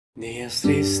Días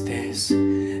tristes,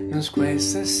 nos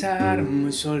cuesta estar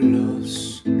muy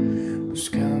solos.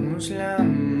 Buscamos la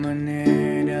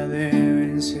manera de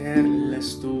vencer la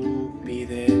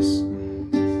estupidez.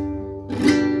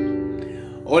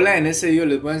 Hola, en este video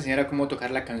les voy a enseñar a cómo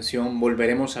tocar la canción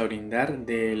Volveremos a Brindar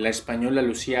de la española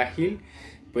Lucia,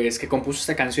 pues que compuso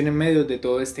esta canción en medio de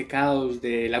todo este caos,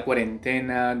 de la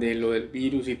cuarentena, de lo del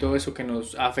virus y todo eso que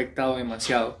nos ha afectado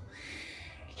demasiado.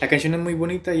 La canción es muy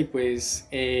bonita y pues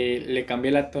le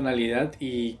cambié la tonalidad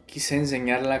y quise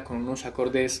enseñarla con unos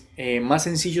acordes más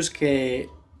sencillos que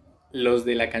los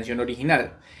de la canción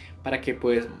original, para que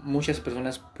pues muchas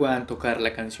personas puedan tocar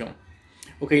la canción.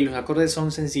 Ok, los acordes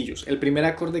son sencillos. El primer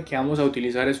acorde que vamos a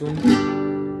utilizar es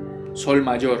un sol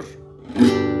mayor,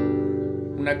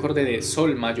 un acorde de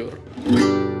sol mayor.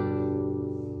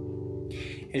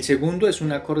 El segundo es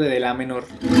un acorde de la menor,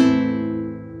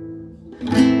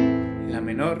 la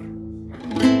menor.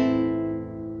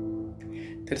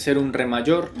 Tercero, un re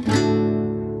mayor,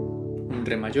 un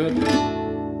re mayor.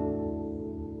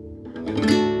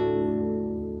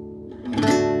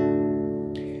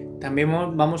 También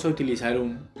vamos a utilizar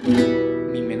un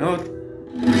mi menor,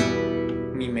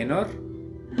 mi menor.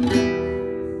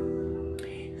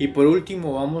 Y por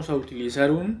último vamos a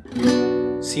utilizar un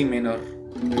si menor,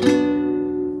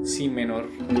 si menor.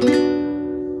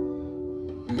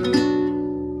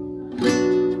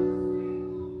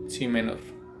 Si menor.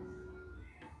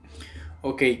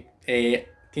 Ok,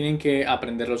 tienen que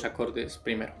aprender los acordes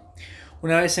primero.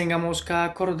 Una vez tengamos cada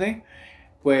acorde,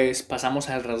 pues pasamos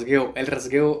al rasgueo. El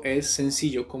rasgueo es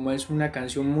sencillo, como es una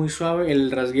canción muy suave,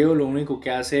 el rasgueo lo único que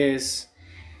hace es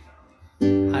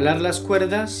jalar las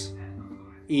cuerdas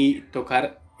y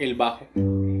tocar el bajo.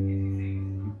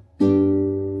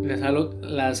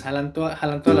 Jalan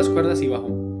todas las cuerdas y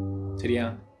bajo.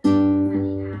 Sería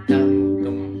tam,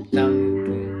 tum, tam,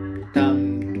 tum,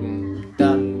 tam, tum,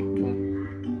 tam, tum,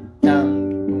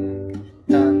 tam, tum,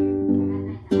 tam,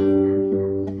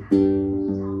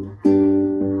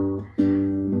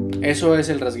 tum. Eso es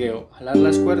el rasgueo, jalar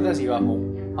las cuerdas y bajo,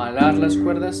 jalar las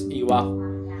cuerdas y bajo,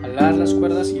 jalar las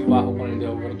cuerdas y bajo con el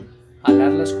dedo gordo,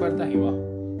 jalar las cuerdas y bajo,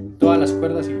 todas las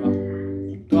cuerdas y bajo,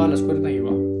 todas las cuerdas y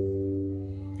bajo.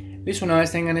 Listo, una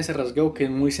vez tengan ese rasgueo, que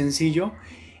es muy sencillo,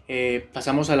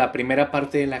 pasamos a la primera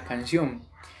parte de la canción.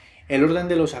 El orden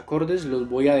de los acordes los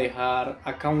voy a dejar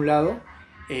acá a un lado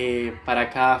para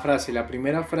cada frase. La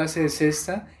primera frase es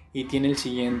esta y tiene el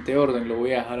siguiente orden, lo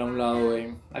voy a dejar a un lado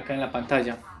acá en la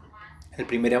pantalla. La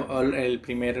primera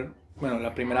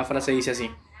frase dice así,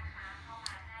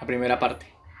 la primera parte.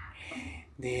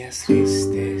 Días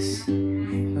tristes,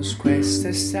 nos cuesta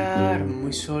estar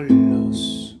muy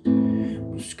solos.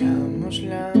 Buscamos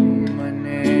la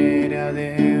manera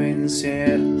de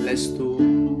vencer la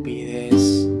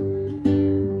estupidez.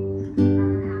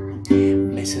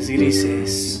 Meses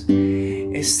grises,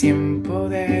 es tiempo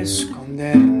de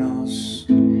escondernos.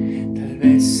 Tal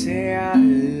vez sea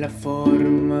la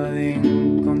forma de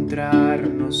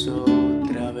encontrarnos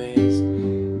otra vez.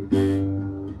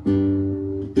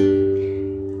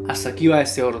 Hasta aquí va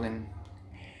este orden.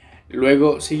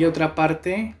 Luego sigue otra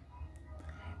parte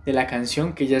de la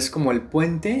canción que ya es como el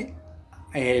puente.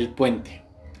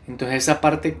 Entonces esa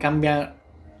parte cambian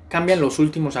los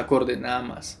últimos acordes nada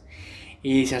más.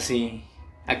 Y dice así.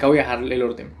 Acá voy a dejarle el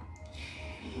orden.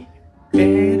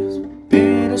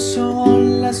 Pero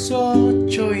son las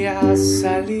 8 y has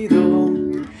salido.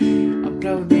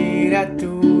 Aplaudir a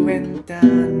tu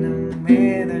ventana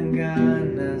me dan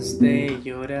ganas de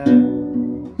llorar.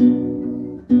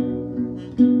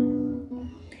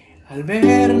 Al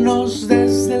vernos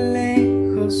desde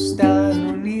lejos tan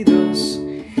unidos,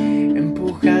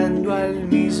 empujando al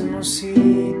mismo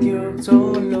sitio,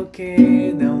 solo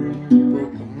queda un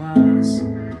poco más.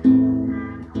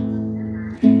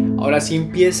 Ahora sí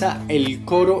empieza el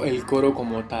coro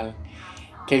como tal.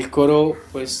 Que el coro,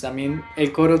 pues también,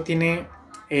 el coro tiene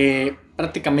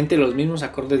prácticamente los mismos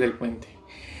acordes del puente.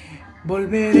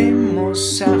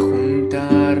 Volveremos a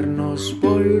juntarnos,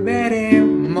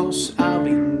 volveremos a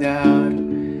brindar.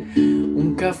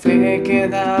 Un café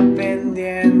queda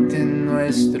pendiente en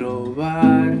nuestro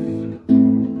bar.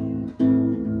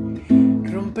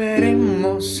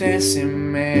 Romperemos ese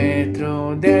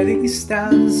metro de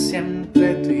distancia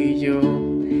entre tú y yo.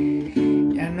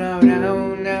 Ya no habrá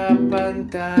una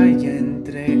pantalla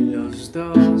entre los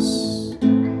dos.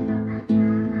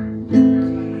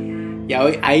 Y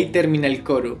ahí termina el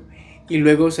coro. Y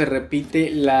luego se repite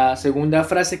la segunda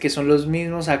frase, que son los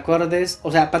mismos acordes.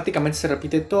 O sea, prácticamente se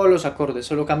repite todos los acordes,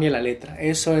 solo cambia la letra.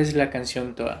 Eso es la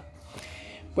canción toda.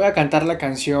 Voy a cantar la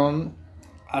canción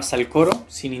hasta el coro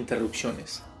sin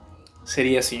interrupciones.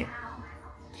 Sería así.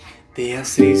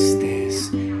 Días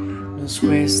tristes, nos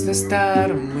cuesta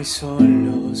estar muy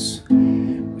solos.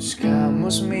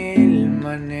 Buscamos mil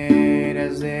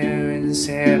maneras de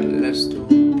vencer la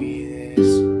estupidez.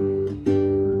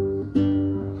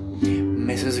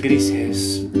 Mesas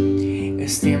grises,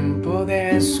 es tiempo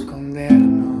de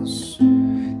escondernos.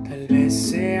 Tal vez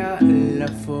sea la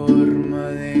forma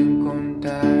de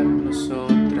encontrarnos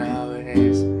otra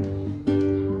vez.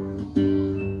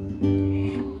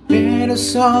 Pero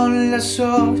son las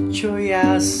 8 y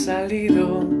has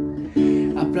salido.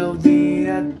 Aplaudir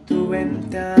a tu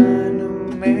ventana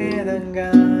me dan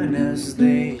ganas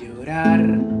de llorar.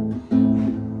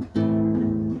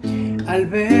 Al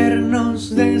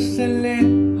vernos desde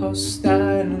lejos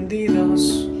tan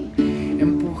hundidos,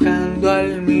 empujando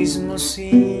al mismo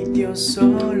sitio,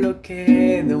 solo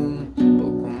queda un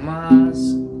poco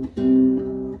más.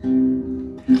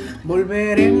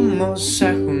 Volveremos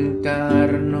a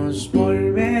juntarnos,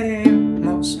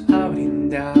 volveremos a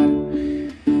brindar.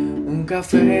 Un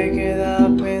café queda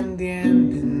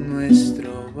pendiente en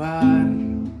nuestro bar.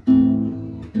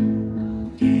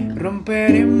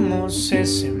 Romperemos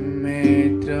ese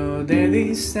metro de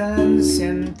distancia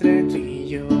entre tú y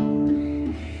yo.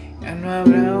 Ya no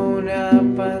habrá una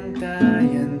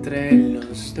pantalla entre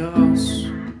los dos.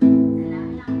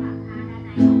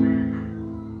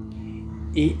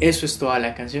 Y eso es toda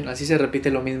la canción, así se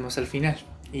repite lo mismo hasta el final.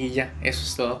 Y ya, eso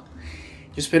es todo.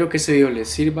 Yo espero que este video les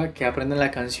sirva, que aprendan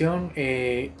la canción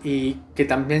y que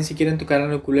también si quieren tocar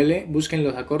el ukulele, busquen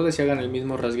los acordes y hagan el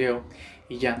mismo rasgueo.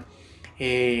 Y ya.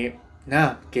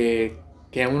 Nada, que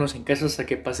quedémonos en casa hasta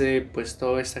que pase pues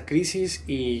toda esta crisis.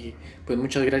 Y pues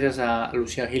muchas gracias a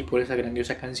Lucia por esa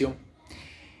grandiosa canción.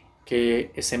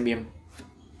 Que estén bien.